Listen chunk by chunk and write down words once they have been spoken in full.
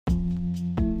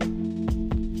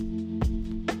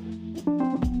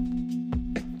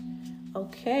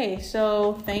Okay,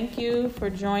 so thank you for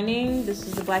joining. This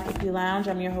is the Black Hippie Lounge.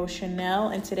 I'm your host, Chanel,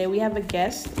 and today we have a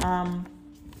guest,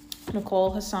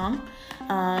 Nicole Hassan.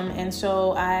 And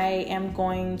so I am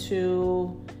going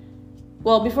to,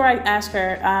 well, before I ask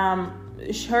her,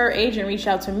 her agent reached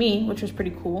out to me, which was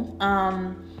pretty cool.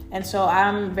 And so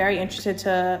I'm very interested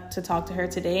to talk to her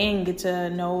today and get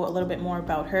to know a little bit more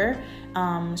about her.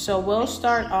 So we'll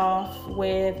start off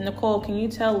with Nicole. Can you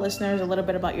tell listeners a little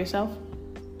bit about yourself?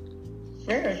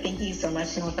 Sure. Thank you so much,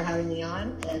 Chanel, for having me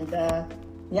on. And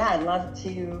I'd love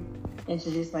to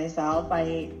introduce myself.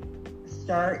 I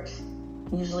start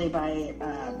usually by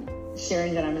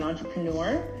sharing that I'm an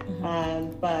entrepreneur,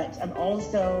 but I'm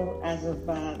also, as of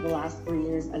the last 3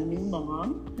 years, a new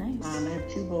mom. Nice. I have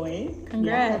 2 boys.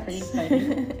 Congrats. Yeah, pretty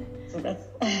exciting. So that's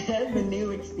the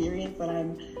new experience that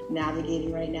I'm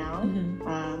navigating right now.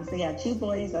 2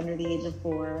 boys under the age of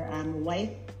 4. I'm a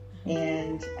wife,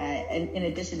 and in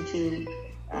addition to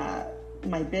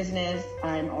my business,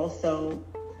 I'm also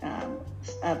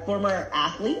a former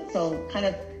athlete, so kind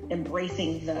of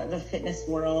embracing the fitness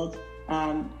world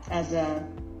as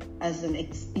an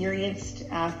experienced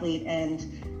athlete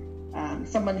and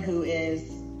someone who is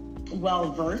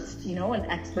well versed, an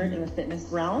expert in the fitness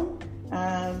realm.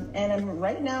 And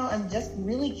I'm just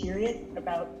really curious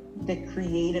about the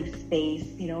creative space.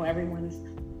 Everyone's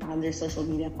on their social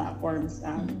media platforms,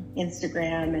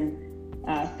 Instagram and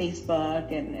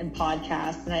Facebook and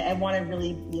podcasts, and I want to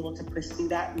really be able to pursue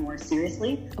that more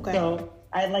seriously. Okay. So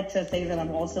I'd like to say that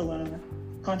I'm also a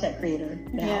content creator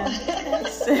now. Yeah.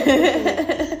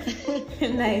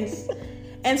 Nice.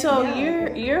 And so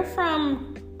you're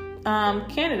from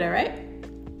Canada, right?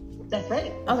 That's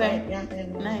right. Okay. Right. Yeah.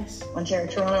 Nice.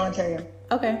 Toronto, Ontario.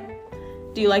 Okay.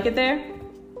 Do you like it there?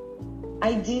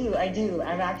 I do.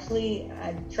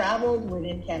 I've traveled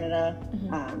within Canada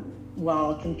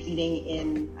while competing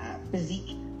in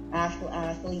physique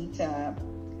athlete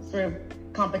sort of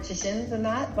competitions and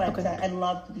that, but I'd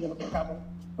love to be able to travel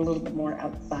a little bit more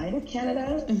outside of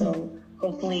Canada. So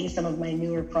hopefully some of my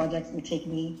newer projects will take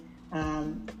me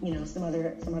some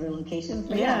other locations.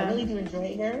 But I really do enjoy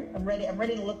it here. I'm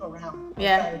ready to look around.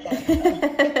 Yeah.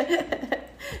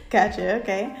 Gotcha.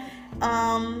 Okay.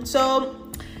 So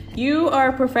you are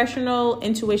a professional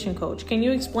intuition coach. Can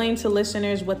you explain to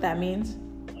listeners what that means?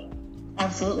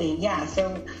 Absolutely. Yeah.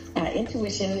 So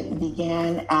intuition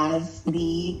began as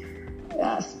the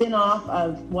spin-off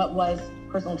of what was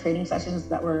personal training sessions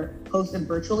that were hosted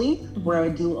virtually, where I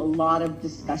would do a lot of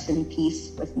discussion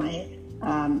piece with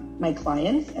my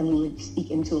clients, and we would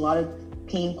speak into a lot of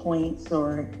pain points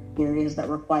or areas that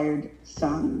required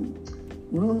some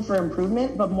room for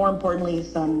improvement, but more importantly,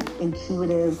 some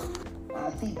intuitive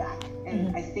feedback.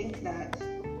 And I think that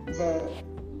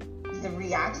the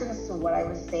reaction as to what I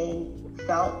was saying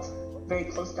felt very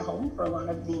close to home for a lot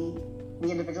of the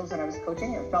individuals that I was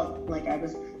coaching. It felt like I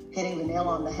was hitting the nail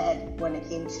on the head when it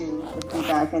came to the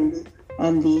feedback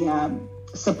and the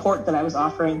support that I was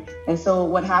offering. And so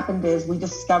what happened is we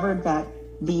discovered that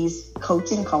these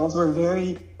coaching calls were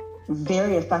very,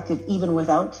 very effective even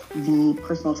without the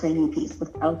personal training piece,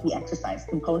 without the exercise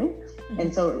component.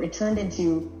 And so it turned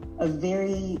into a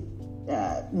very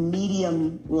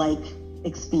medium-like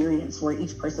experience where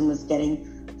each person was getting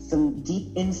some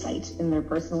deep insight in their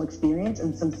personal experience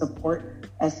and some support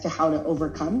as to how to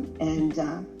overcome and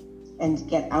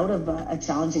get out of a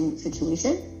challenging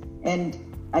situation. And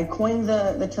I coined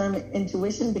the term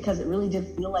intuition because it really did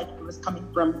feel like it was coming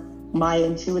from my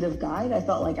intuitive guide. I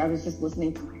felt like I was just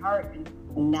listening to my heart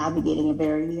and navigating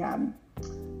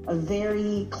a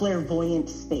very clairvoyant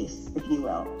space, if you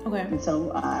will. Okay. And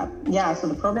so, so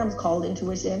the program's called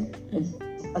Intuition.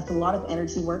 It's a lot of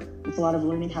energy work. It's a lot of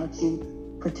learning how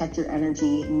to protect your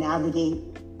energy, navigate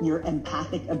your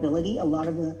empathic ability. A lot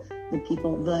of the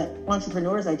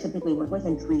entrepreneurs I typically work with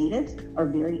and creatives are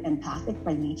very empathic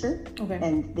by nature. Okay.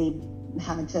 And they've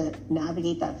had to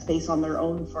navigate that space on their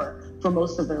own for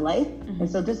most of their life. And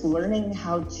so just learning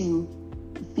how to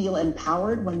feel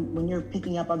empowered when you're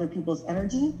picking up other people's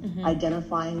energy,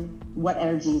 identifying what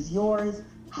energy is yours,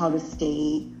 how to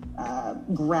stay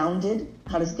grounded,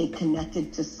 how to stay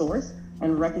connected to source,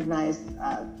 and recognize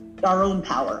our own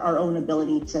power, our own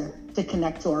ability to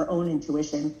connect to our own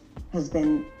intuition has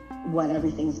been what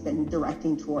everything's been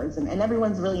directing towards. And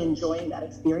everyone's really enjoying that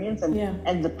experience,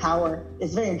 and the power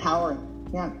is very empowering.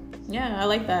 Yeah, I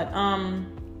like that.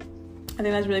 I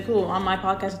think that's really cool. On my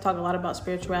podcast, I talk a lot about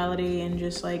spirituality and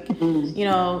just like,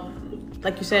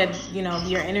 like you said,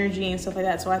 your energy and stuff like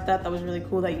that. So I thought that was really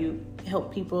cool that you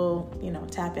help people,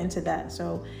 tap into that.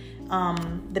 So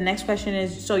The next question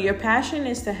is, so your passion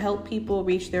is to help people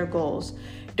reach their goals.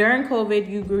 During COVID,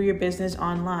 you grew your business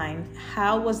online.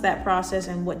 How was that process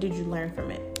and what did you learn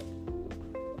from it?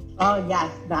 Oh,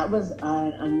 yes. That was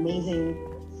an amazing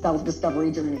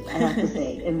self-discovery journey, I have to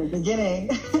say. In the beginning,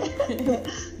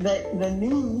 the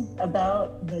news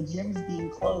about the gyms being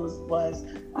closed was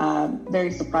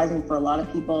very surprising for a lot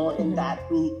of people, in that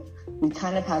we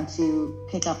kind of had to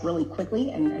pick up really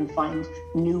quickly and find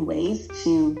new ways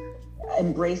to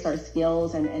embrace our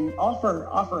skills and offer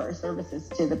our services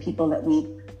to the people that we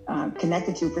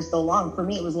connected to for so long. For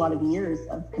me, it was a lot of years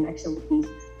of connection with these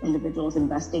individuals,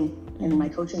 investing in my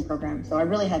coaching program. So I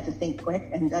really had to think quick,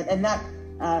 and that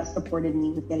supported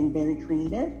me with getting very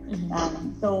creative.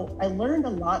 So I learned a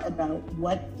lot about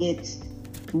what it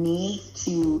means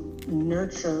to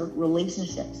nurture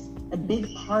relationships. A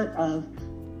big part of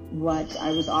what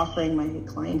I was offering my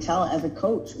clientele as a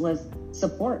coach was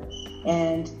support.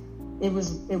 And it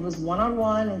was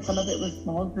one-on-one, and some of it was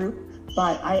small group,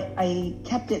 but I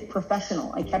kept it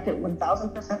professional. I kept it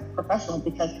 1000% professional,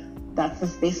 because that's the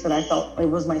space that I felt it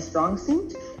was my strong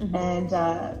suit. And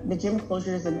the gym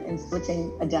closures and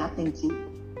switching, adapting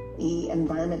to the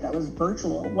environment that was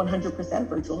virtual, 100%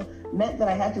 virtual, meant that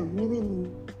I had to really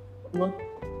look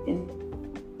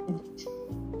into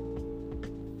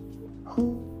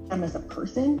who I am as a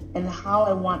person and how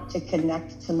I want to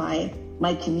connect to my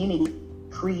community,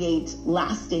 create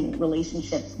lasting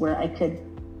relationships where I could,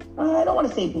 I don't want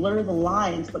to say blur the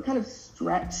lines, but kind of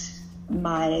stretch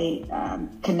my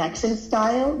connection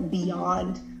style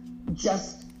beyond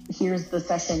just here's the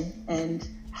session and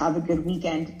have a good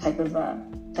weekend type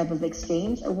of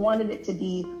exchange. I wanted it to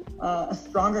be a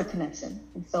stronger connection.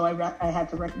 And so I had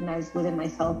to recognize within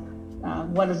myself,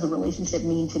 what does the relationship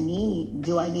mean to me?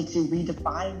 Do I need to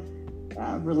redefine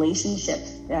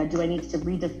relationships? Do I need to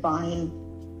redefine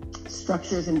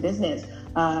structures in business?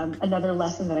 Another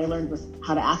lesson that I learned was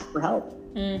how to ask for help.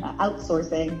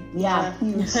 Outsourcing,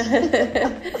 huge.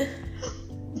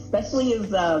 Especially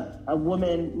as a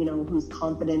woman, who's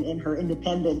confident in her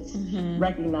independence,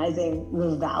 recognizing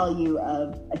the value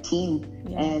of a team.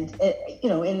 And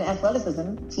in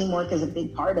athleticism, teamwork is a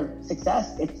big part of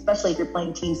success, especially if you're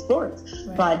playing team sports.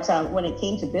 Right. But when it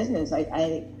came to business,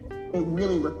 it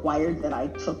really required that I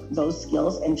took those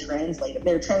skills and translated.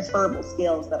 They're transferable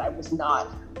skills that I was not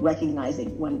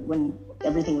recognizing when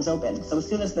everything was open. So as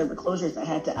soon as there were closures, I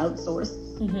had to outsource.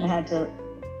 I had to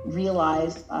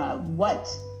realize what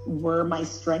were my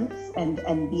strengths and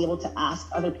be able to ask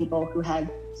other people who had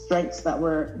strengths that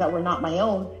were not my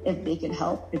own if they could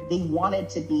help, if they wanted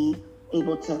to be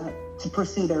able to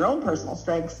pursue their own personal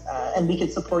strengths, and we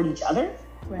could support each other.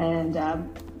 Right. And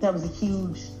that was a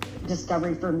huge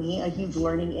discovery for me, a huge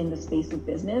learning in the space of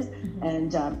business.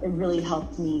 And it really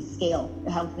helped me scale.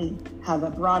 It helped me have a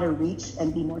broader reach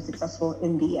and be more successful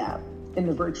in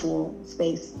the virtual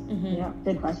space. Yeah,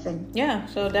 good question. Yeah,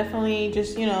 so definitely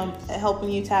just, helping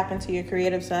you tap into your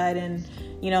creative side and,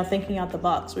 thinking out the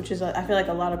box, which is, I feel like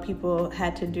a lot of people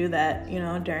had to do that,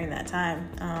 during that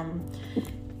time.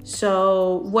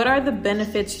 So what are the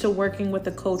benefits to working with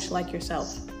a coach like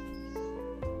yourself?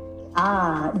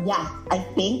 I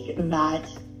think that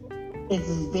it's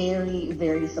very,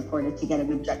 very supportive to get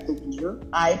an objective view.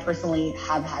 I personally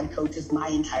have had coaches my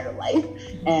entire life,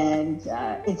 and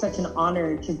it's such an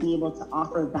honor to be able to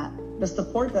offer that. The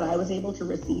support that I was able to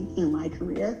receive through my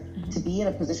career, to be in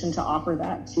a position to offer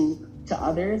that to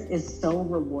others is so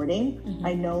rewarding.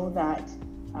 I know that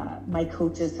my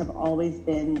coaches have always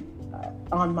been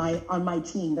on my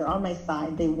team. They're on my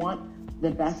side. They want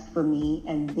the best for me,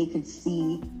 and they could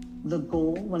see the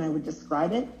goal when I would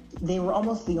describe it. They were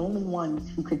almost the only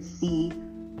ones who could see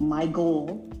my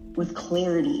goal with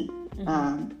clarity,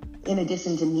 in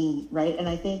addition to me, right? And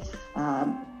I think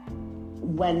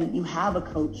when you have a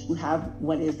coach, you have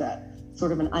what is a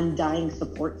sort of an undying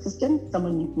support system,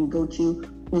 someone you can go to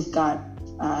who's got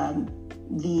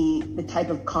the type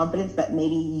of confidence that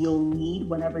maybe you'll need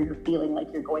whenever you're feeling like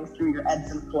you're going through your ebbs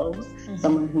and flows,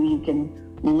 someone who you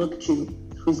can look to,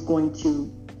 who's going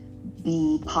to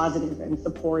be positive and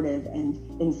supportive and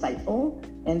insightful.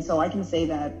 And so I can say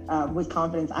that with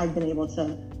confidence, I've been able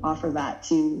to offer that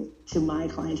to my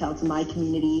clientele, to my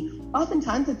community.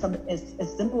 Oftentimes it's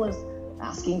as simple as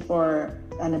asking for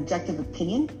an objective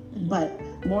opinion, but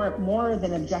more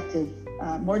than objective,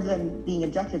 more than being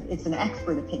objective, it's an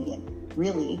expert opinion,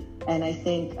 really. And I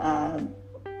think,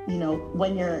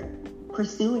 when you're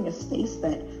pursuing a space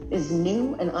that is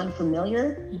new and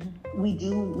unfamiliar, we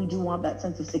do want that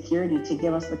sense of security to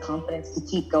give us the confidence to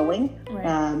keep going.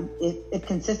 Right. If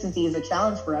consistency is a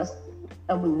challenge for us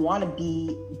and we want to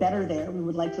be better there, we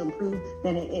would like to improve,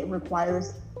 then it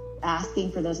requires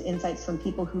asking for those insights from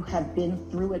people who have been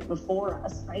through it before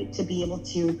us, right? To be able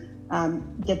to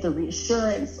get the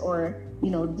reassurance or,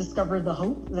 discover the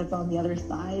hope that's on the other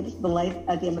side, the light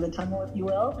at the end of the tunnel, if you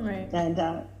will. Right. And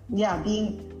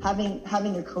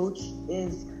having a coach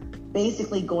is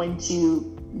basically going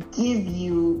to give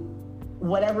you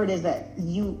whatever it is that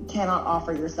you cannot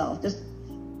offer yourself. Just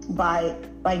by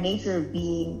nature of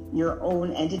being your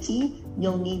own entity,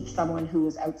 you'll need someone who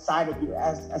is outside of you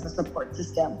as a support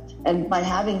system. And by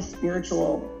having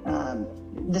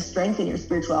the strength in your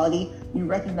spirituality, you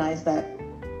recognize that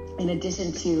in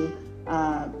addition to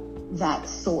that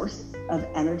source of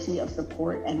energy, of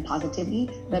support and positivity,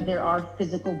 that there are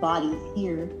physical bodies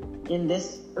here in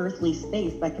this earthly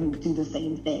space that can do the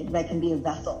same thing, that can be a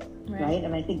vessel, right?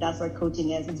 And I think that's what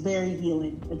coaching is. It's very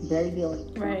healing.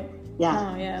 Right.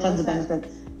 Yeah. Oh, yeah. Tons of benefits.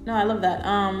 No, I love that.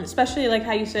 Especially like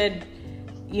how you said,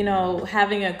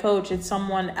 having a coach, it's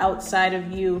someone outside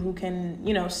of you who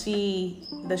can, see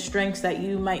the strengths that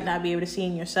you might not be able to see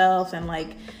in yourself, and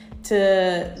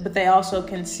but they also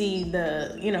can see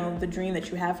the, the dream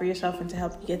that you have for yourself and to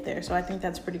help you get there. So I think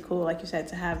that's pretty cool, like you said,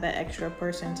 to have that extra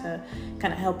person to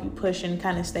kind of help you push and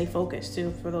kind of stay focused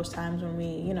too for those times when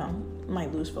we,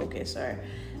 might lose focus or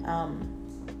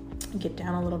get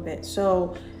down a little bit.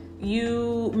 So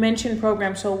you mentioned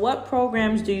programs. So what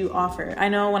programs do you offer? I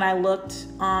know when I looked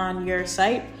on your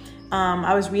site,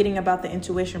 I was reading about the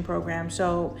intuition program.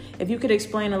 So if you could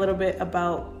explain a little bit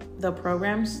about the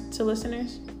programs to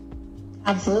listeners.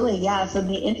 Absolutely. Yeah. So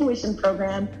the intuition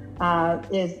program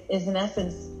is in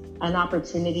essence an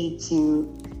opportunity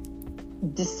to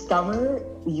discover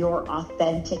your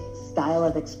authentic style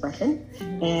of expression.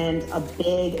 Mm-hmm. And a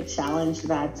big challenge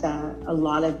that a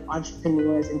lot of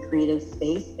entrepreneurs in creative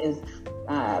space is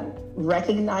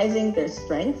recognizing their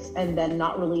strengths and then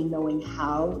not really knowing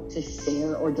how to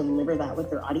share or deliver that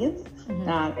with their audience.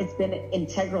 Mm-hmm. It's been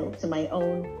integral to my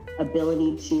own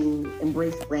ability to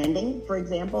embrace branding, for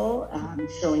example,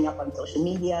 showing up on social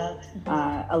media.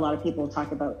 Mm-hmm. A lot of people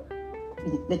talk about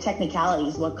the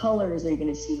technicalities. What colors are you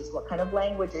going to choose? What kind of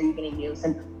language are you going to use?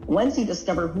 And once you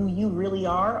discover who you really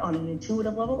are on an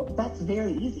intuitive level, that's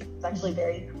very easy. It's actually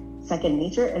very second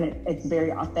nature, and it's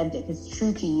very authentic. It's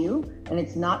true to you, and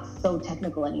it's not so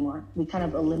technical anymore. We kind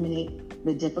of eliminate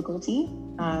the difficulty,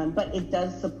 but it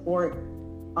does support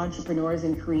entrepreneurs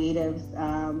and creatives,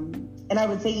 and I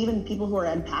would say even people who are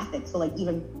empathic. So like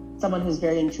even someone who's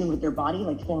very in tune with their body,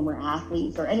 like former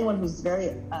athletes or anyone who's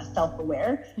very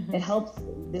self-aware. Mm-hmm. It helps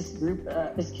this group,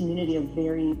 this community of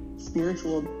very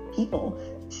spiritual people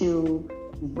to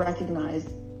recognize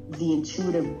the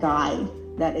intuitive guide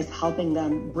that is helping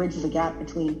them bridge the gap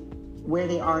between where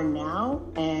they are now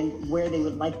and where they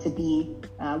would like to be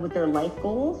with their life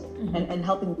goals. Mm-hmm. and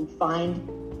helping them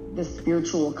find the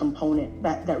spiritual component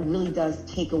that really does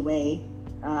take away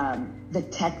the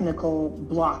technical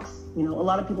blocks. A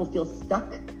lot of people feel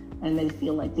stuck and they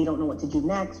feel like they don't know what to do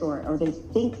next, or they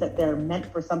think that they're meant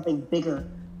for something bigger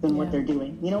than what they're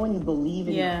doing. When you believe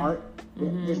in your heart,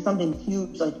 mm-hmm. there's something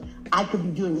huge, like I could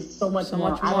be doing so much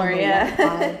more. I don't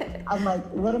know I'm like,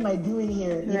 what am I doing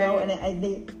here? You know,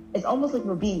 and it's almost like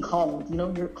we're being called.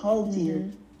 You're called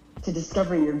mm-hmm. to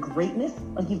discover your greatness.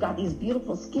 Like you've got these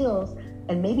beautiful skills,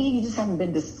 and maybe you just haven't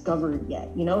been discovered yet.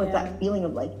 It's that feeling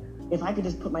of like, if I could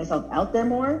just put myself out there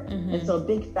more. Mm-hmm. And so a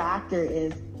big factor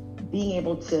is being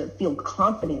able to feel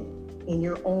confident in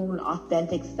your own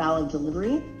authentic style of delivery.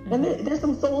 Mm-hmm. And there's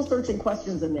some soul searching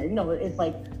questions in there. It's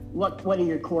like, what are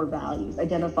your core values?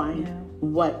 Identifying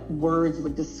what words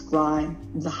would describe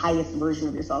the highest version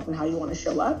of yourself and how you want to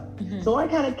show up. Mm-hmm. So I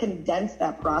kind of condensed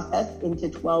that process into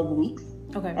 12 weeks.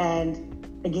 Okay.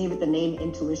 And I gave it the name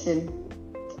Intuition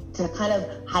to kind of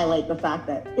highlight the fact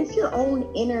that it's your own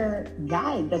inner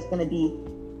guide that's going to be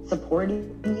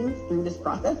supporting you through this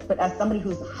process. But as somebody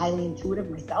who's highly intuitive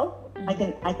myself,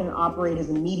 mm-hmm. I can operate as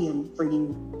a medium for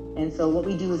you. And so what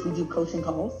we do is we do coaching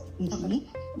calls each week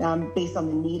based on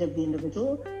the need of the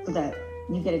individual, so that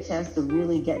you get a chance to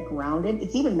really get grounded.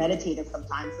 It's even meditative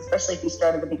sometimes, especially if you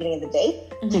start at the beginning of the day,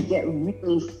 mm-hmm. to get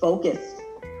really focused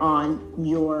on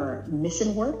your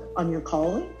mission work, on your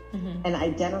calling. Mm-hmm. And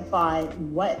identify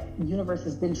what universe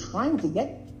has been trying to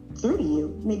get through to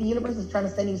you. Maybe universe is trying to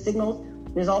send you signals.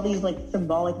 There's all these like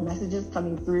symbolic messages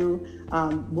coming through,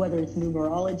 whether it's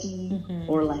numerology mm-hmm.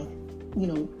 or like,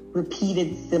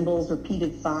 repeated symbols,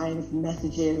 repeated signs,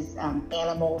 messages,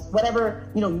 animals, whatever,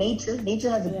 nature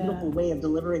has a beautiful way of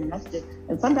delivering messages.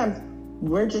 And sometimes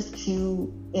we're just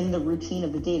too in the routine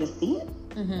of the day to see it.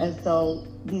 Mm-hmm. And so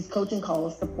these coaching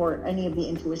calls support any of the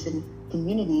intuition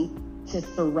community to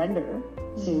surrender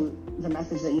to the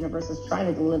message that the universe is trying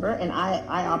to deliver. And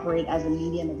I operate as a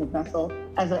medium, as a vessel,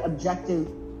 as an objective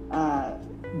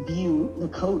view.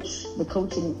 The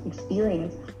coaching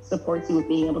experience supports you with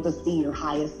being able to see your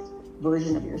highest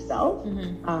version of yourself.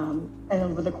 And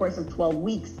over the course of 12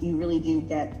 weeks, you really do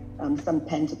get some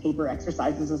pen to paper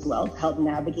exercises as well to help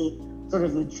navigate sort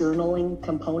of the journaling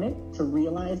component to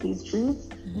realize these truths.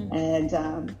 And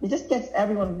it just gets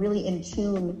everyone really in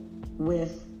tune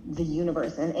with the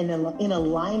universe and in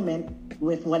alignment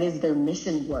with what is their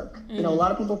mission work. You know, a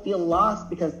lot of people feel lost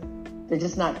because they're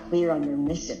just not clear on their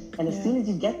mission. And as soon as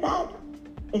you get that,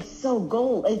 it's so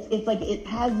gold. It's like it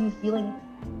has you feeling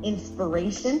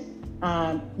inspiration.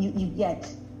 You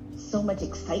get so much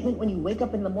excitement when you wake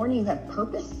up in the morning. You have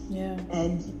purpose,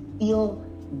 and you feel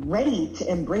ready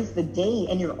to embrace the day.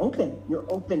 And you're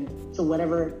open to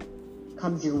whatever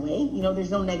comes your way. You know,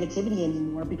 there's no negativity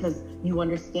anymore because you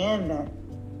understand that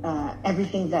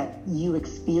everything that you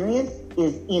experience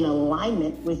is in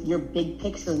alignment with your big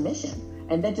picture mission,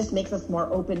 and that just makes us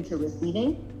more open to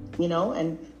receiving. You know,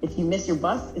 and if you miss your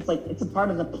bus, it's like, it's a part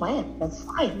of the plan. That's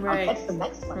fine. I'll catch the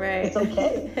next one. It's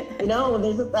okay. You know,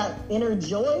 there's that inner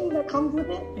joy that comes with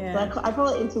it. So I call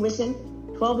it intuition.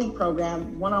 12-week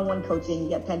program, one-on-one coaching, you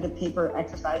get pen to paper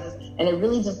exercises, and it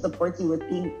really just supports you with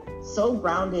being so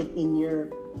grounded in your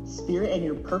spirit and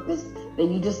your purpose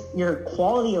that your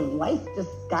quality of life just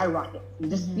skyrockets. You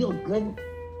just feel good,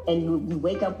 and you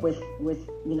wake up with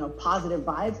you know, positive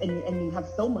vibes, and you have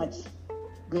so much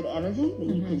good energy that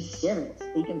you can share it,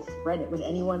 that you can spread it with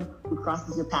anyone who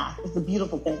crosses your path. It's a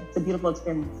beautiful thing. It's a beautiful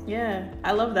experience. Yeah,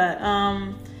 I love that.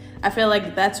 I feel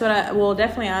like that's what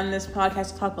definitely on this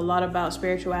podcast, talk a lot about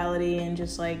spirituality, and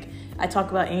just like, I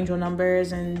talk about angel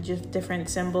numbers and just different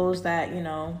symbols that, you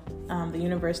know, the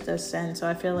universe does send. So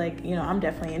I feel like, you know, I'm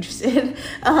definitely interested.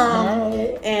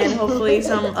 And hopefully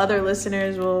some other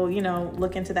listeners will, you know,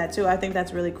 look into that too. I think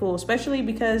that's really cool, especially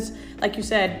because, like you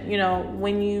said, you know,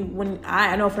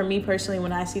 I know for me personally,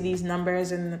 when I see these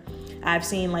numbers, and I've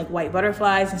seen like white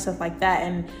butterflies and stuff like that,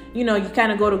 and, you know, you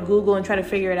kind of go to Google and try to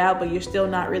figure it out, but you're still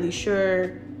not really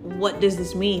sure, what does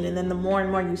this mean? And then the more and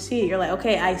more you see it, you're like,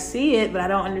 okay, I see it, but I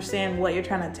don't understand what you're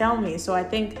trying to tell me. So I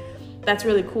think that's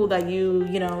really cool that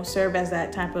you know, serve as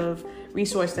that type of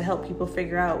resource to help people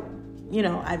figure out, you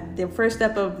know, the first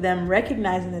step of them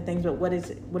recognizing the things, but what does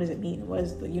it mean? What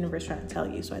is the universe trying to tell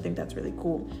you? So I think that's really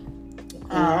cool.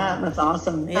 Yeah, that's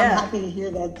awesome. I'm happy to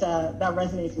hear that that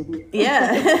resonates with you.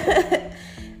 Yeah.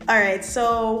 All right.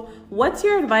 So what's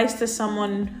your advice to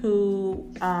someone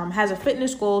who has a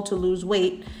fitness goal to lose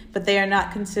weight, but they are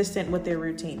not consistent with their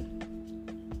routine?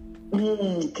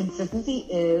 Consistency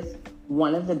is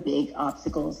one of the big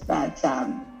obstacles that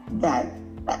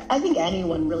I think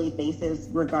anyone really faces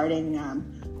regarding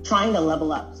trying to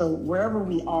level up. So wherever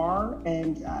we are,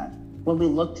 and when we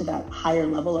look to that higher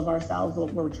level of ourselves,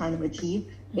 what we're trying to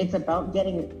achieve, it's about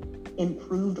getting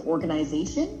improved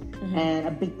organization. And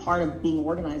a big part of being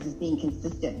organized is being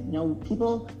consistent. You know,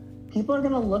 people are going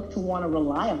to look to want to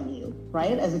rely on you,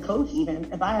 right? As a coach,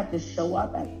 even if I have to show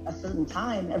up at a certain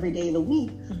time every day of the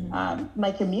week,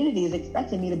 my community is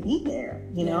expecting me to be there,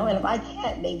 you know, and if I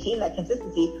can't maintain that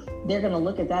consistency, they're going to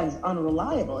look at that as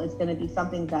unreliable. It's going to be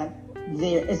something that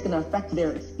it's going to affect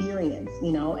their experience,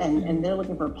 you know, and they're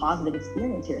looking for a positive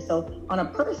experience here. So on a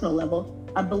personal level,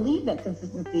 I believe that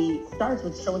consistency starts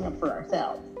with showing up for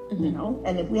ourselves, you know,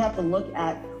 and if we have to look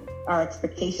at our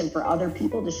expectation for other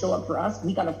people to show up for us,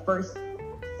 we got to first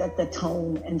set the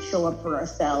tone and show up for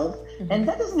ourselves. And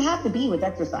that doesn't have to be with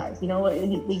exercise. You know,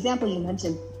 the example you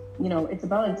mentioned, you know, it's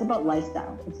about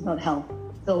lifestyle. It's about health.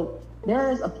 So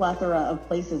there is a plethora of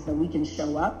places that we can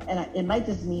show up, and it might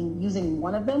just mean using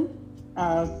one of them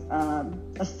as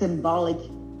a symbolic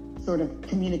sort of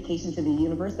communication to the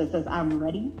universe that says, I'm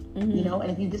ready, you know, and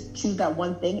if you just choose that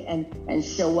one thing and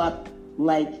show up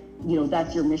like, you know,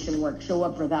 that's your mission work, show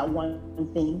up for that one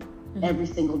thing every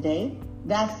single day,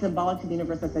 that's symbolic to the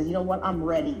universe that says, you know what, I'm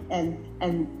ready.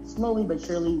 And slowly but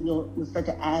surely you'll start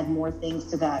to add more things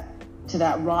to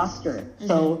that roster.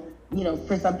 So, you know,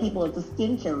 for some people it's a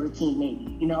skincare routine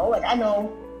maybe, you know, like I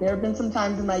know there have been some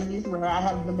times in my youth where I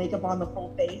had the makeup on the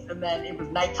full face and then it was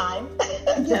nighttime,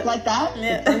 just like that,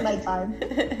 it turned nighttime.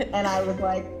 And I was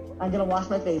like, I'm going to wash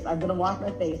my face. I'm going to wash my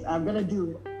face. I'm going to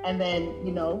do it. And then,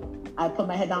 you know, I put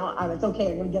my head down. It's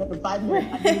okay. I'm going to get up in 5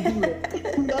 minutes. I'm going to do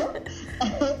it. You know?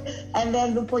 And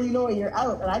then before you know it, you're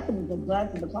out. And I couldn't even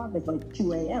glance at the clock. It's like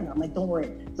 2 a.m. I'm like, don't worry.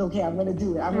 It's okay. I'm going to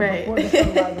do it. I'm going to before the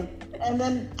sun rises. And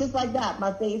then just like that,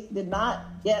 my face did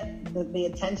not get the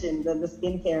attention, the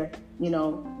skincare, you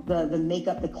know, the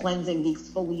makeup, the cleansing, the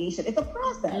exfoliation. It's a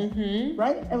process,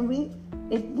 right? And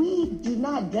if we do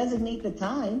not designate the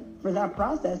time for that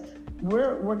process,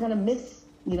 we're gonna miss,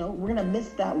 we're gonna miss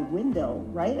that window,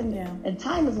 right? And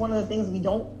time is one of the things we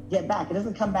don't get back. It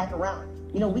doesn't come back around.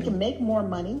 We can make more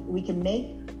money, we can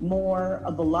make more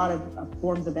of a lot of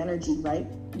forms of energy, right?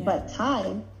 Yeah. But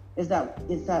time is that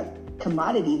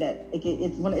commodity that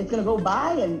it's gonna go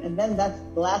by, and then that's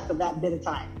the last of that bit of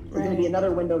time. There's gonna be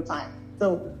another window of time.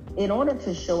 So in order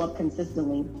to show up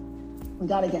consistently, we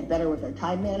got to get better with our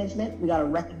time management. We got to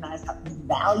recognize the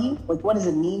value. Like, what does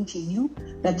it mean to you?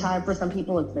 That time, for some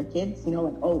people, it's their kids. They're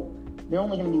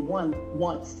only going to be one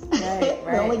once. Right.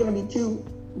 They're only going to be two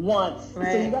once.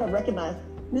 Right. So you got to recognize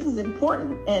this is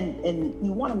important, and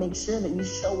you want to make sure that you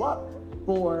show up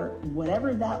for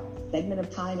whatever that segment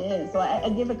of time is. So I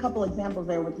give a couple examples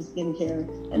there with the skincare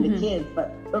and the kids,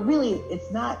 but really, it's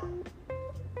not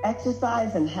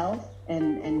exercise and health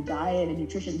and diet and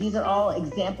nutrition. These are all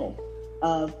examples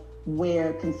of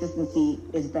where consistency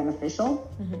is beneficial.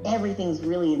 Everything's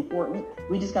really important.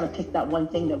 We just got to pick that one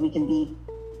thing that we can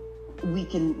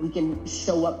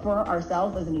show up for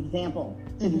ourselves as an example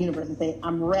to the universe and say,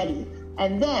 I'm ready.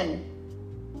 And then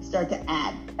start to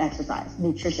add exercise,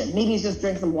 nutrition. Maybe it's just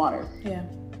drink some water. Yeah.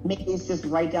 Maybe it's just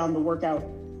write down the workout,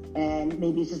 and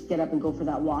maybe it's just get up and go for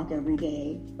that walk every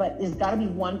day. But there's got to be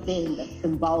one thing that's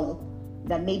symbolic,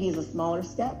 that maybe is a smaller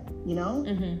step,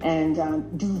 and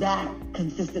do that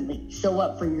consistently. Show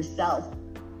up for yourself,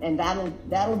 and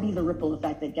that'll be the ripple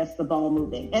effect that gets the ball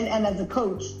moving. And as a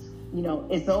coach,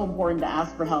 it's so important to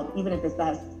ask for help, even if it's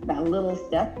that little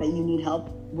step that you need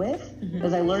help with.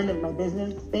 As I learned in my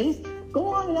business space, go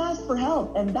on and ask for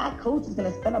help, and that coach is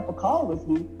going to set up a call with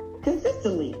you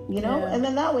consistently, and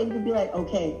then that way you can be like,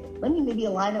 okay, let me maybe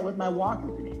align it with my walk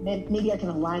every day. Maybe I can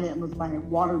align it with my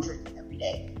water drinking every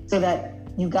day, so that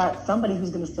you got somebody who's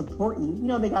going to support you.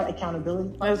 They got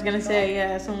accountability. I was going to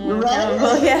say, someone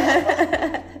accountable.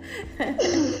 Yeah.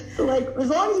 So as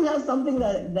long as you have something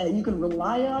that you can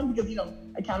rely on, because,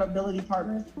 accountability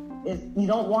partners, is you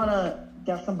don't want to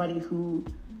get somebody who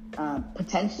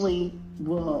potentially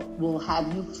will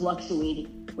have you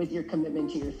fluctuating with your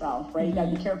commitment to yourself, right? You got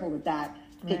to be careful with that.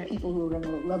 Pick people who are going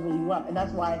to level you up. And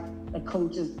that's why a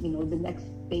coach is, the next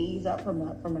phase up from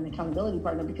an accountability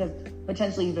partner, because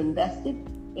potentially you've invested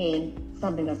in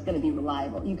something that's going to be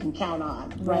reliable, you can count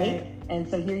on, right? And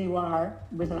so here you are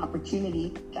with an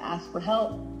opportunity to ask for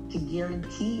help, to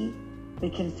guarantee the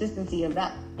consistency of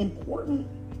that important,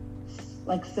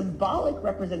 symbolic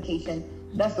representation.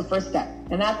 That's the first step.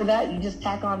 And after that, you just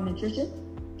tack on nutrition,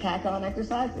 tack on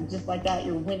exercise, and just like that,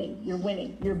 you're winning.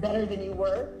 You're better than you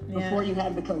were before you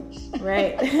had the coach.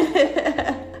 Right.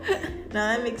 No,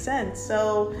 that makes sense.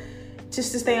 So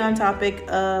just to stay on topic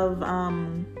of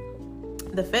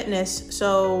the fitness,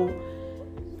 so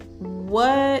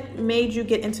what made you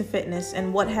get into fitness,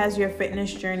 and what has your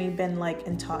fitness journey been like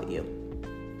and taught you?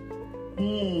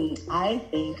 I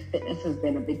think fitness has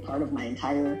been a big part of my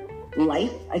entire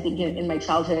life. I think in my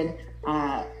childhood,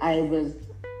 I was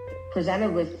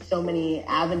presented with so many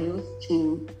avenues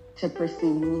to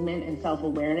pursue movement and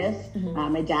self-awareness.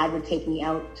 My dad would take me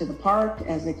out to the park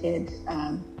as a kid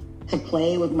to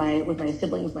play with my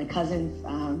siblings, my cousins,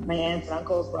 my aunts and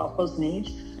uncles were all close in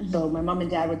age. So my mom and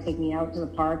dad would take me out to the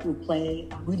park. We'd play.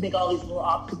 We'd make all these little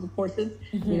obstacle courses.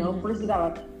 First you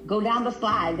gotta go down the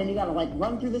slide, then you gotta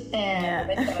run through the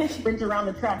sand, and then you gotta sprint around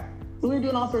the track. So we were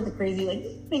doing all sorts of crazy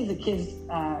things that kids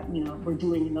were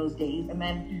doing in those days. And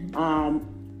then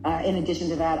in addition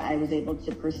to that, I was able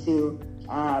to pursue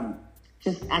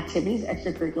just activities,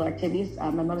 extracurricular activities. My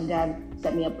mom and dad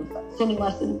set me up with swimming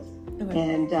lessons.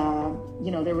 And,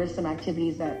 there were some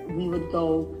activities that we would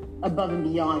go above and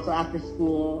beyond. So after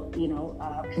school,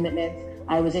 commitments,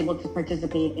 I was able to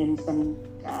participate in some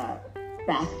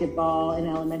basketball in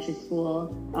elementary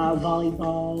school,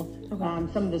 volleyball,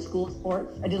 some of the school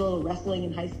sports. I did a little wrestling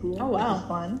in high school. Oh, wow. Which was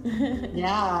fun.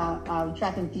 Yeah,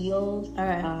 track and field. All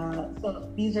right.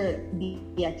 So these are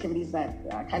the activities that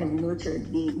kind of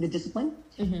nurtured the discipline.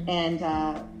 And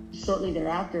shortly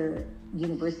thereafter,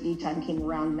 university time came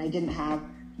around, and I didn't have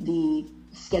the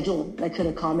schedule that could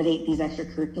accommodate these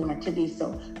extracurricular activities.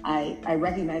 So I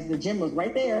recognized the gym was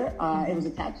right there. It was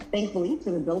attached, thankfully,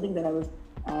 to the building that I was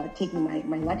taking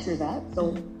my lectures at.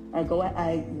 So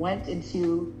I went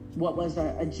into what was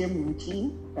a gym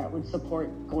routine that would support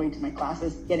going to my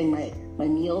classes, getting my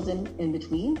meals in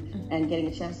between, and getting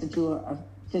a chance to do a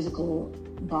physical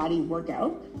body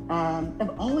workout.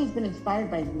 I've always been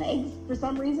inspired by legs for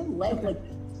some reason.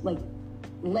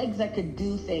 Legs that could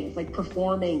do things, like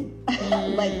performing,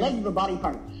 legs is a body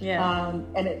part. Yeah.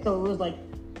 So it was like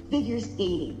figure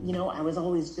skating. I was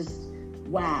always just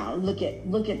wow, look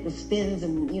at the spins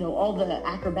and, you know, all the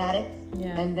acrobatics.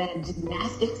 Yeah. And then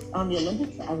gymnastics on the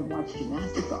Olympics. I would watch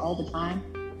gymnastics all the time.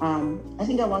 I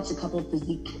think I watched a couple of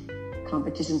physique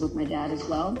competitions with my dad as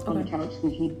well on the couch.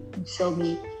 He showed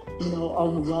me, you know,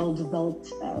 all the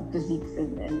well-developed physiques,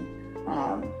 and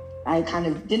I kind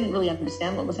of didn't really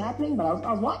understand what was happening, but I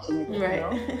was watching it, right.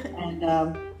 You know? And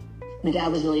my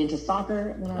dad was really into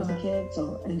soccer when I was a kid,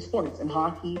 so, and sports and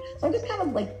hockey. So I just kind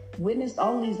of like witnessed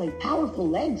all of these like powerful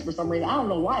legs for some reason. I don't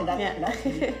know why. That's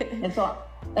and so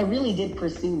I really did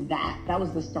pursue that. That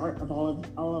was the start of all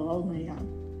of my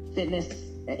fitness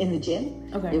in the gym.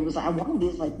 Okay. It was, I wanted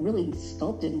these like really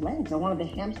sculpted legs. I wanted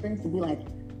the hamstrings to be like,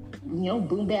 you know,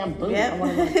 boom, bam, boom. Yep. I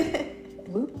wanted like,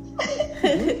 whoop,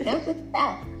 hamstring,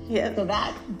 that. Yeah. So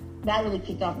that really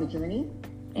kicked off the journey.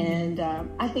 And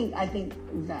I think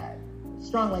that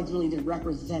strong legs really did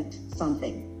represent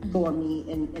something for me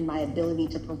in my ability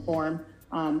to perform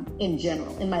in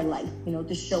general, in my life, you know,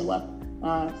 to show up,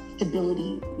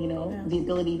 stability, you know, the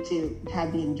ability to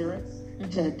have the endurance,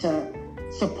 to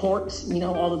support, you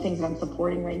know, all the things that I'm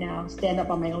supporting right now, stand up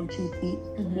on my own 2 feet,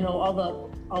 you know,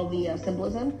 all the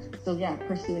symbolism. So yeah,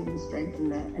 pursuing the strength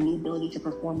and the ability to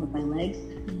perform with my legs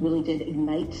really did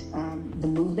ignite the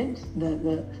movement,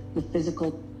 the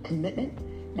physical commitment.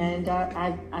 And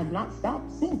I've not stopped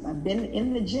since. I've been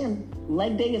in the gym.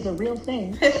 Leg day is a real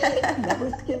thing. Never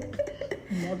skip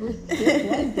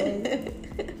leg day.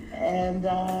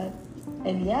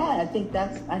 And yeah, I think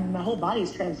my whole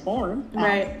body's transformed.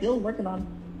 Right. I'm still working on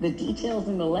the details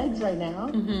in the legs right now.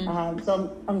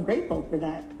 So I'm grateful for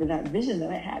that vision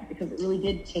that I had, because it really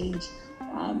did change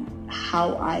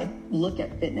how I look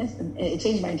at fitness, and it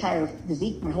changed my entire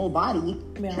physique, my whole body,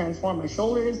 transformed my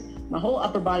shoulders. My whole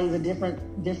upper body is a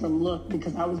different look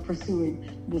because I was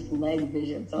pursuing this leg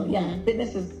vision. So yeah,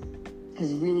 fitness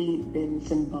has really been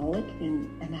symbolic in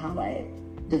how I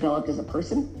developed as a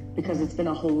person, because it's been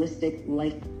a holistic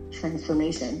life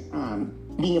transformation.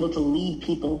 Being able to lead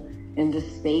people in this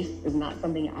space is not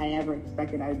something I ever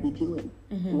expected I would be doing.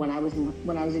 When I was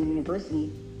in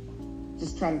university,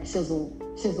 just trying to chisel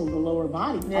the lower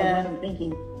body. I wasn't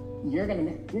thinking you're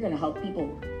gonna help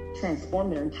people transform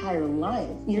their entire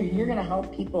lives. You're gonna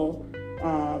help people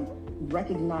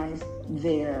recognize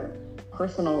their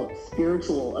personal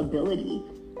spiritual ability,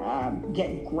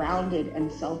 get grounded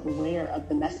and self-aware of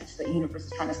the message that the universe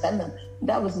is trying to send them.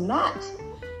 That was not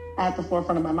at the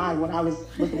forefront of my mind when I was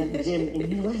looking at the gym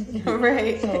in university.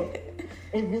 Right. So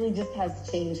it really just has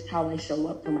changed how I show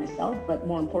up for myself, but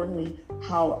more importantly,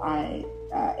 how I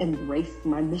embrace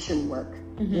my mission work.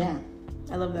 Yeah.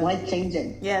 I love that.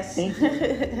 Life-changing. Yes. Thank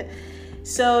you.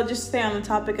 So just stay on the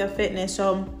topic of fitness.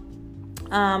 So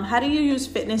how do you use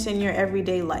fitness in your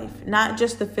everyday life? Not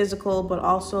just the physical, but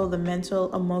also the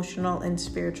mental, emotional, and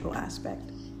spiritual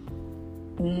aspect.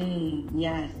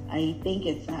 Yes. I think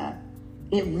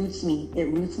it roots me. It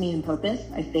roots me in purpose.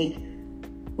 I think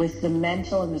with the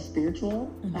mental and the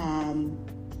spiritual,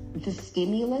 the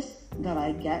stimulus that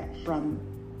I get from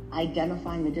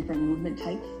identifying the different movement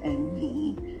types and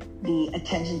the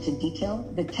attention to detail,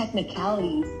 the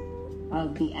technicalities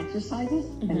of the exercises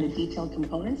and the detailed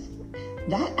components,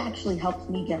 that actually helps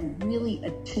me get really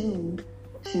attuned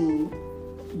to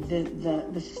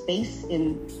the space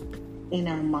in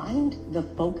our mind, the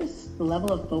focus, the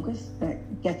level of focus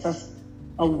that gets us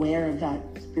aware of that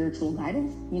spiritual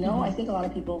guidance. You know, I think a lot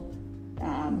of people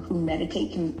who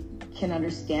meditate can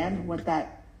understand what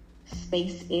that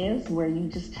space is, where you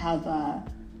just have a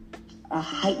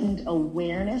heightened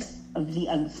awareness of the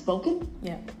unspoken.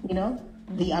 Yeah. You know,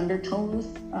 the undertones,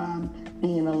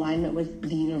 being in alignment with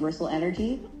the universal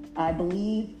energy. I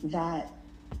believe that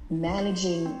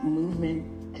managing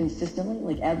movement consistently,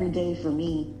 like every day for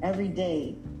me, every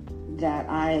day that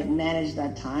I manage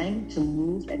that time to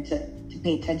move and to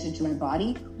pay attention to my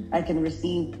body, I can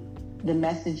receive the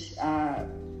message,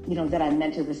 that I'm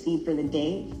meant to receive for the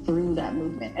day through that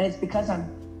movement. And it's because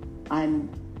I'm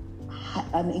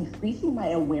increasing my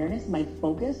awareness, my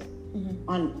focus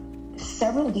on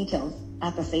several details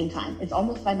at the same time. It's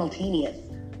almost simultaneous.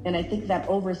 And I think that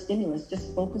overstimulus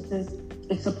just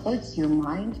it supports your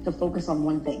mind to focus on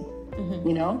one thing,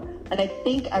 you know? And I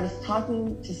think I was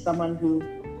talking to someone who,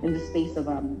 in the space of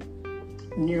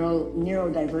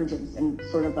neurodivergence and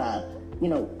sort of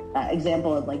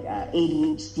example of like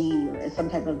ADHD or some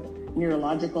type of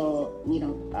neurological,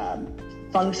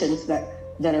 functions that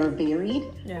are varied.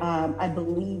 Yeah. I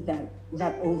believe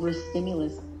that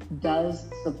overstimulus does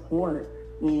support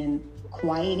in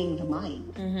quieting the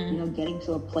mind, getting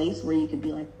to a place where you could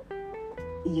be like,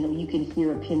 you can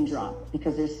hear a pin drop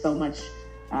because there's so much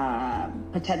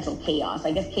potential chaos.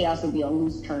 I guess chaos would be a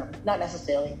loose term, not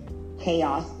necessarily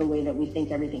chaos the way that we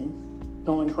think everything's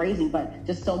going crazy, but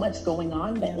just so much going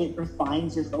on that it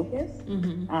refines your focus.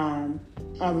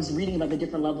 I was reading about the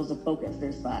different levels of focus.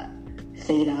 There's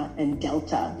theta and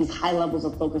delta, these high levels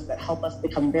of focus that help us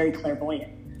become very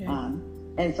clairvoyant.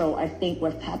 And so I think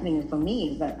what's happening for me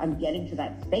is that I'm getting to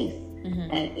that space,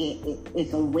 and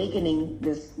it's awakening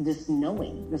this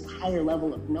knowing, this higher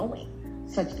level of knowing,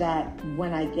 such that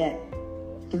when I get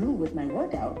through with my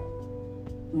workout,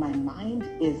 my mind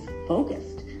is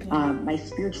focused. My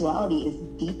spirituality is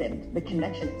deepened. The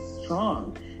connection is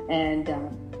strong, and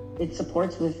it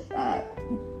supports with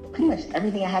pretty much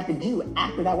everything I have to do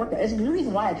after that workout. It's the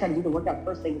reason why I try to do the workout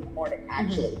first thing in the morning,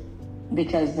 actually,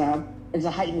 because there's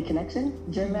a heightened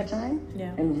connection during that time.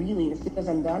 And really, as soon as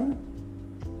I'm done,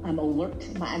 I'm alert.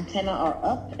 My antenna are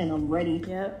up, and I'm ready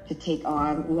to take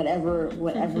on whatever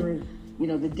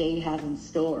the day has in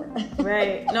store.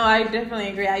 Right. No, I definitely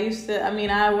agree.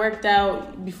 I worked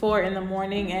out before in the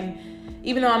morning, and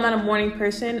even though I'm not a morning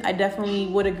person, I definitely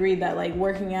would agree that like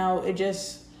working out, it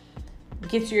just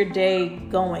gets your day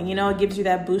going. It gives you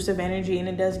that boost of energy, and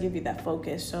it does give you that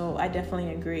focus. So I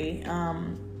definitely agree.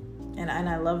 And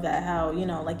I love that how,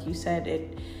 like you said,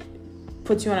 it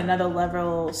puts you on another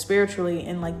level spiritually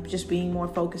and like just being more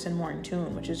focused and more in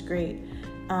tune, which is great.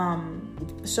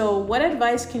 So what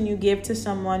advice can you give to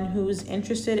someone who's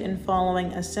interested in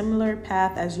following a similar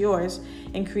path as yours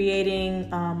in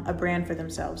creating a brand for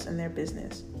themselves and their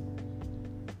business?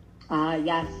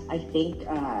 Yes, I think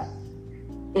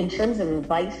in terms of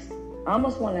advice, I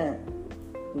almost want to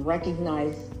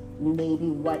recognize maybe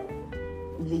what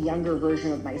the younger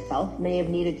version of myself may have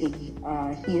needed to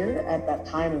hear at that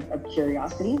time of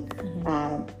curiosity.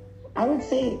 I would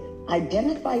say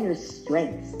identify your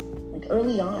strengths. Like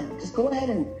early on, just go ahead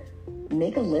and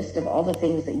make a list of all the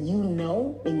things that you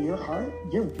know in your heart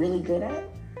you're really good at,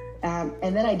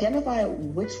 and then identify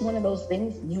which one of those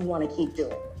things you want to keep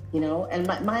doing. And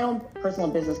my own personal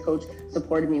business coach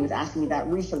supported me with asking me that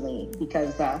recently,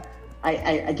 because I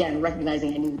again,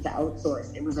 recognizing I needed to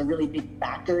outsource, it was a really big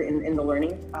factor in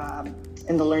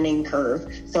the learning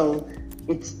curve. So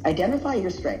it's identify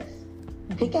your strengths.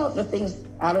 Pick out the things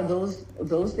out of those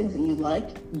things that you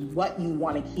like, what you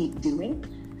want to keep doing.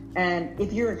 And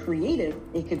if you're a creative,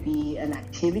 it could be an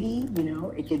activity,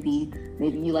 it could be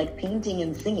maybe you like painting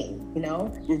and singing,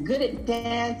 you're good at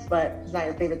dance, but it's not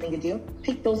your favorite thing to do.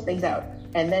 Pick those things out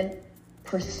and then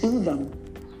pursue them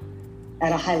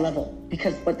at a high level,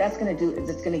 because what that's going to do is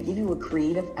it's going to give you a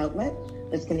creative outlet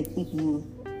that's going to keep you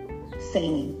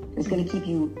sane. It's going to keep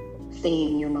you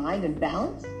sane in your mind and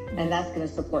balanced. And that's going to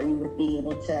support you with being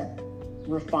able to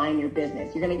refine your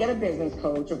business. You're going to get a business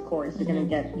coach, of course. You're going to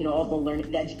get, all the learning,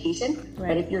 the education. Right.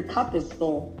 But if your cup is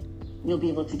full, you'll be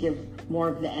able to give more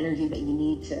of the energy that you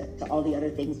need to all the other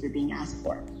things you're being asked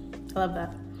for. I love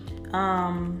that.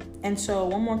 And so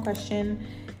one more question.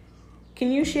 Can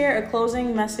you share a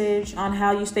closing message on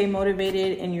how you stay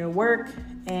motivated in your work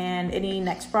and any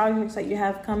next projects that you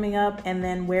have coming up, and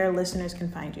then where listeners can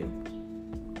find you?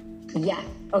 Yeah.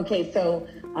 Okay. So,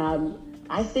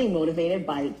 I stay motivated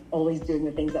by always doing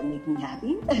the things that make me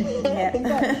happy. I think that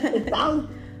it sounds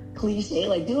cliche,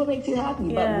 like do what makes you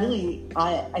happy, but really,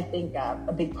 I think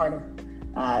a big part of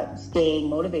staying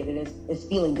motivated is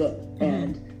feeling good,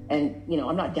 and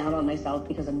I'm not down on myself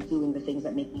because I'm doing the things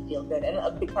that make me feel good. And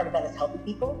a big part of that is helping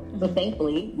people. So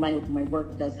thankfully, my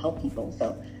work does help people.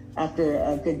 So after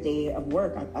a good day of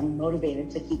work, I'm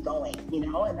motivated to keep going,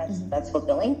 and that's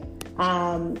fulfilling.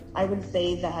 I would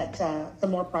say that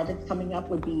some more projects coming up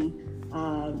would be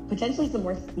potentially some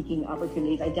more speaking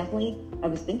opportunities. I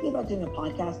was thinking about doing a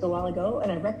podcast a while ago, and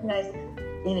I recognized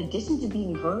in addition to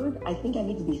being heard, I think I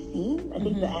need to be seen. I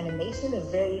think the animation is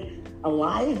very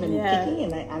alive and kicking,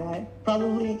 and I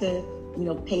probably need to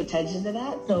pay attention to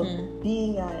that. So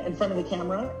being in front of the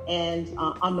camera and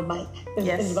on the mic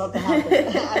is about to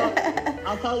happen.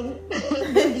 I'll tell you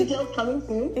the details coming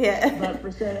soon. But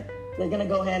for sure, they're going to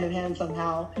go hand in hand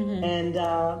somehow. And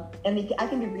I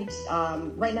can be reached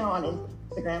right now on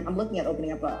Instagram. I'm looking at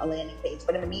opening up a landing page,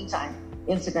 but in the meantime,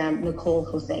 Instagram, Nicole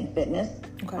Hosang Fitness.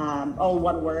 All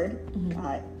one word,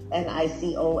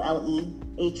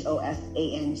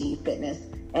 NicoleHosang Fitness.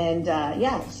 And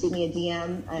shoot me a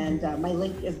DM, and my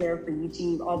link is there for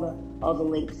YouTube. All the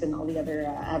links and all the other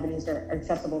avenues are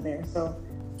accessible there. So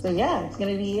yeah, it's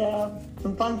gonna be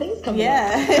some fun things coming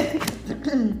up.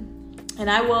 And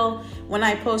I will, when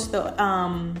I post the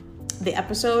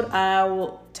episode, I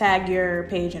will tag your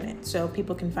page in it so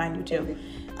people can find you too.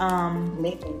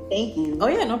 Thank you. Oh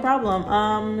yeah, no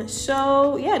problem.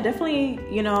 So yeah, definitely,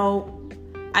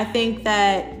 I think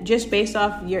that just based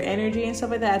off your energy and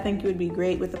stuff like that, I think you would be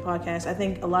great with the podcast. I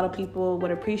think a lot of people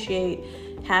would appreciate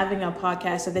having a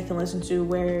podcast that they can listen to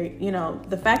where,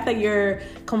 the fact that you're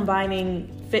combining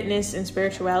fitness and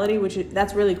spirituality,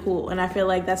 that's really cool. And I feel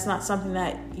like that's not something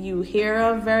that you hear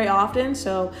of very often.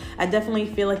 So I definitely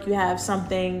feel like you have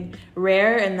something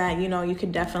rare and that, you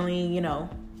could definitely,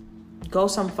 go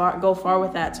far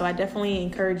with that. So I definitely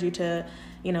encourage you to,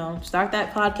 start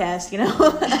that podcast,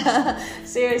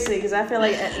 seriously, because I feel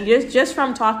like just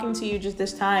from talking to you just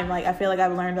this time, like, I feel like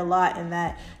I've learned a lot and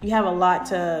that you have a lot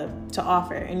to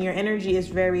offer and your energy is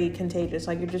very contagious.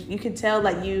 Like you could tell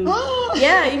that you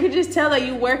could just tell that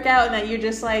you work out and that you're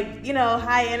just like,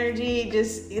 high energy,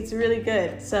 it's really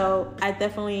good. So I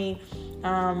definitely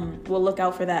will look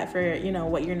out for that for,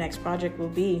 what your next project will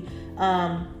be.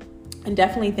 And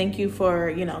definitely thank you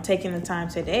for, taking the time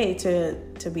today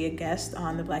to be a guest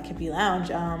on the Black Hippie Lounge.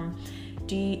 I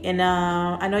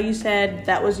know you said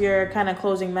that was your kind of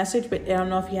closing message, but I don't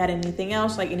know if you had anything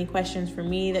else, like any questions for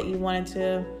me that you wanted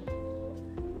to.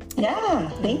 Yeah,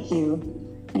 thank you.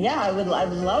 Yeah, I would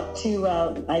love to.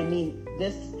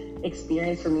 This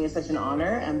experience for me is such an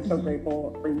honor. I'm so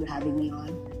grateful for you having me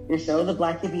on your show, the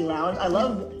Black Hippie Lounge. I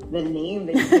love the name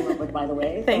that you came up with, by the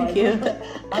way. Thank you.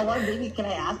 Can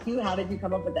I ask you, how did you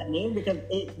come up with that name? Because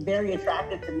it's very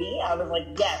attractive to me. I was like,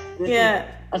 yes, this is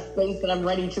a space that I'm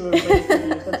ready to embrace with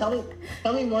you. So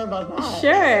tell me more about that.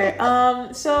 Sure.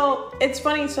 So it's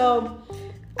funny. So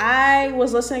I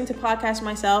was listening to podcasts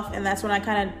myself, and that's when I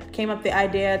kind of came up with the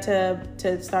idea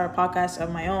to start a podcast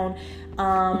of my own.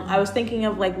 I was thinking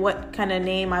of like what kind of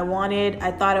name I wanted.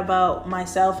 I thought about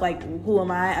myself, like, who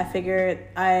am I? I figured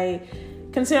I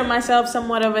consider myself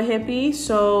somewhat of a hippie.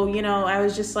 So, I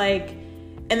was just like,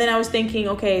 and then I was thinking,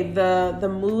 okay, the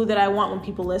mood that I want when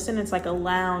people listen, it's like a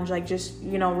lounge, like just,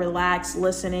 relax,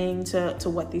 listening to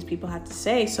what these people have to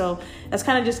say. So that's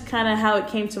kind of how it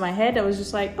came to my head. I was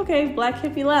just like, okay, Black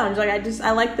Hippie Lounge. Like, I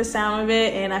like the sound of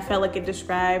it, and I felt like it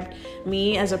described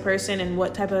me as a person and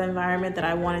what type of environment that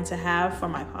I wanted to have for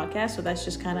my podcast. So that's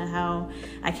just kind of how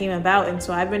I came about. And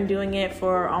so I've been doing it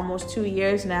for almost 2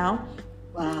 years now.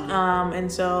 Wow. And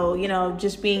so,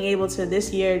 just being able to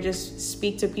this year just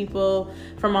speak to people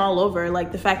from all over,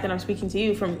 like the fact that I'm speaking to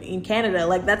you in Canada,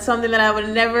 like that's something that I would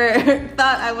never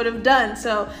thought I would have done.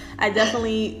 So I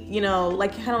definitely,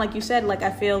 like kind of like you said, like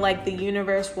I feel like the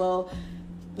universe will,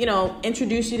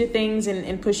 introduce you to things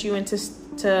and push you into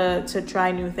to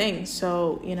try new things.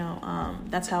 So,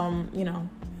 that's how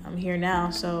I'm here now.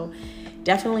 So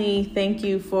definitely thank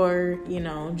you for,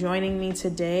 joining me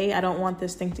today. I don't want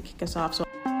this thing to kick us off. So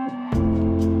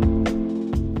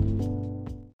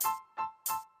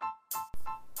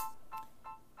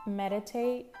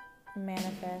meditate,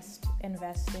 manifest,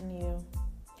 invest in you.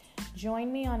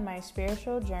 Join me on my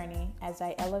spiritual journey as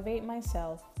I elevate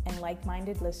myself and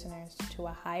like-minded listeners to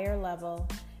a higher level,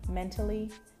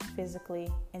 mentally,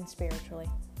 physically, and spiritually.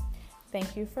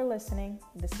 Thank you for listening.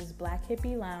 This is Black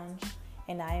Hippie Lounge,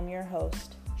 and I am your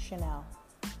host, Chanel.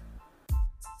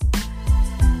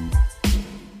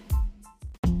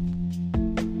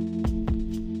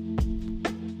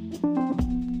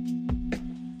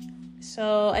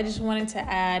 So I just wanted to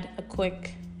add a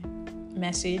quick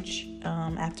message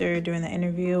after doing the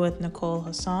interview with Nicole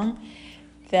Hassan.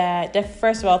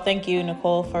 First of all, thank you,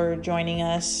 Nicole, for joining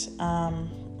us,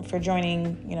 for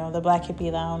joining, the Black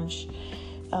Hippie Lounge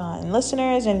and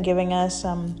listeners and giving us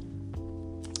some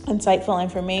insightful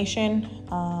information.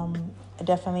 I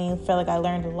definitely feel like I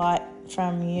learned a lot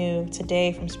from you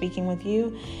today from speaking with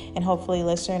you, and hopefully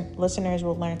listeners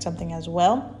will learn something as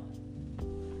well.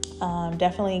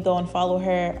 Definitely go and follow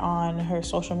her on her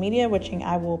social media, which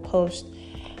I will post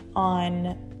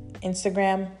on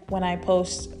Instagram when I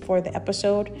post for the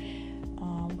episode.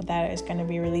 That is going to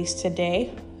be released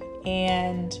today.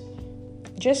 And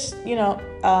just,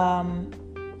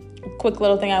 quick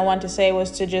little thing I wanted to say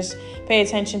was to just pay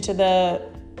attention to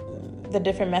the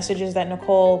different messages that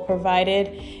Nicole provided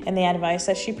and the advice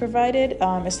that she provided,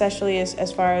 especially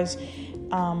as far as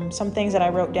some things that I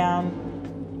wrote down.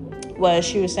 Was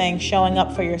she was saying showing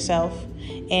up for yourself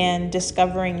and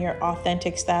discovering your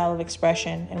authentic style of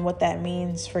expression and what that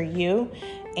means for you.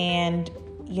 And,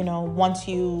 once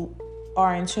you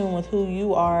are in tune with who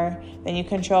you are, then you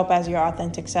can show up as your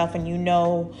authentic self, and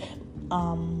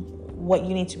what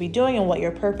you need to be doing and what your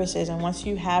purpose is. And once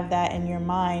you have that in your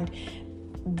mind,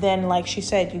 then like she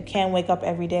said, you can wake up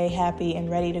every day happy and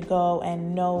ready to go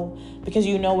and know, because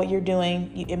you know what you're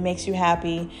doing, it makes you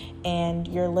happy and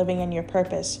you're living in your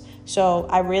purpose. So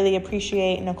I really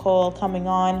appreciate Nicole coming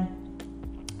on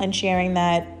and sharing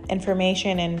that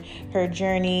information and her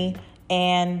journey.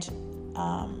 And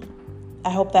I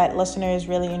hope that listeners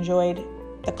really enjoyed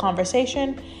the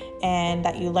conversation and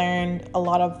that you learned a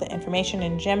lot of the information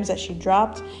and gems that she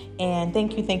dropped. And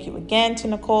thank you again to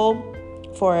Nicole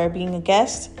for being a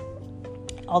guest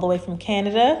all the way from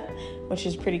Canada, which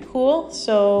is pretty cool.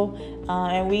 So,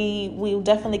 and we will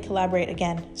definitely collaborate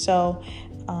again. So,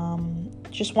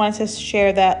 just wanted to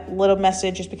share that little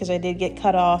message just because I did get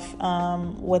cut off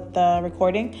with the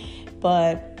recording.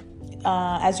 But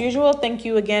as usual, thank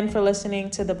you again for listening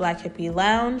to the Black Hippie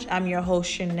Lounge. I'm your host,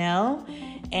 Chanel,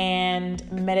 and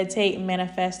meditate,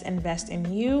 manifest, invest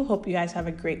in you. Hope you guys have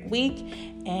a great week,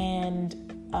 and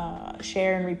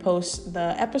share and repost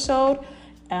the episode,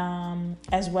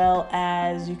 as well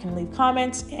as you can leave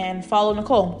comments and follow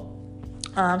Nicole.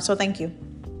 So thank you.